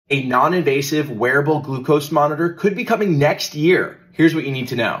A non-invasive wearable glucose monitor could be coming next year. Here's what you need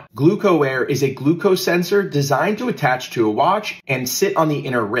to know. Glucowear is a glucose sensor designed to attach to a watch and sit on the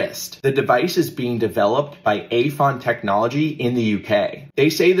inner wrist. The device is being developed by Afon Technology in the UK. They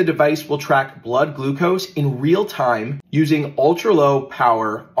say the device will track blood glucose in real time using ultra-low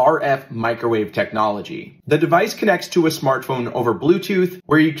power RF microwave technology. The device connects to a smartphone over Bluetooth,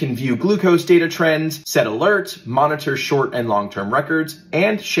 where you can view glucose data trends, set alerts, monitor short and long-term records,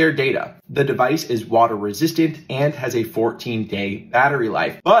 and share data. The device is water resistant and has a 14-day battery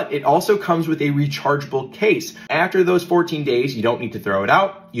life, but it also comes with a rechargeable case. After those 14 days, you don't need to throw it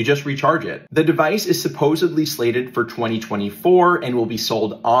out, you just recharge it. The device is supposedly slated for 2024 and will be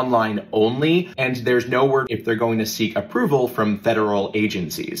sold online only, and there's no word if they're going to seek approval from federal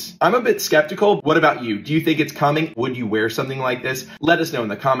agencies. I'm a bit skeptical. What about you? Do you think it's coming? Would you wear something like this? Let us know in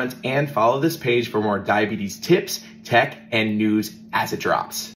the comments and follow this page for more diabetes tips, tech, and news as it drops.